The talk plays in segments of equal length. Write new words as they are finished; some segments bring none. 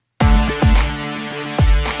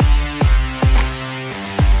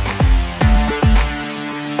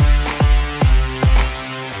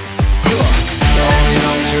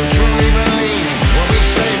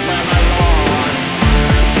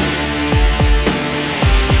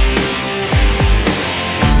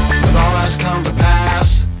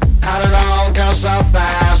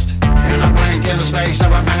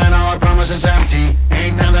is empty,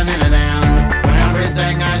 ain't nothing in it end. When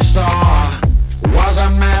everything I saw was a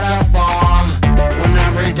metaphor, when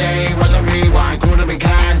every day was a rewind, cool to be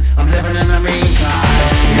kind, I'm living in the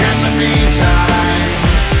meantime. In the meantime,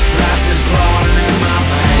 grass is growing in my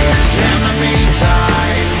veins. In the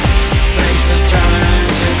meantime, faces turning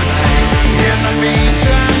into clay. In the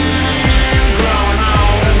meantime, growing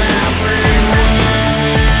old in every way.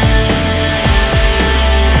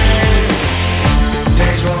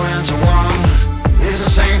 Days roll into one, it's the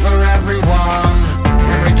same for everyone.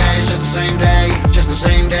 Every day's just the same day, just the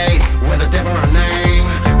same day with a different name.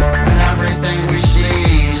 And everything we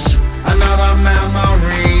see's another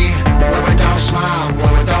memory, where we don't smile,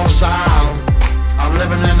 where we don't sigh. I'm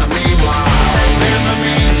living in the meanwhile. In the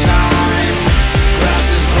meantime, grass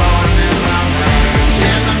is growing in my veins.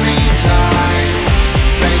 In the meantime,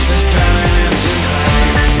 faces turning into clay.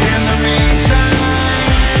 In the meantime,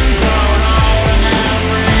 growing old in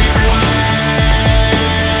every way.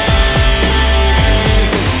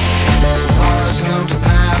 All has come to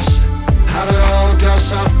pass. How did it all go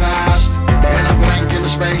so fast? In a blink, in the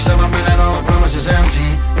space of a minute, all the promise is empty.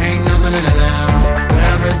 Ain't nothing in it now.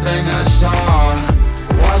 Everything I saw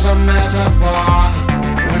was a metaphor,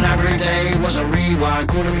 when every day was a rewind,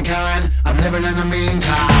 cool to be kind, I'm living in the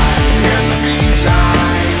meantime. In the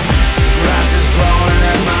meantime, grass is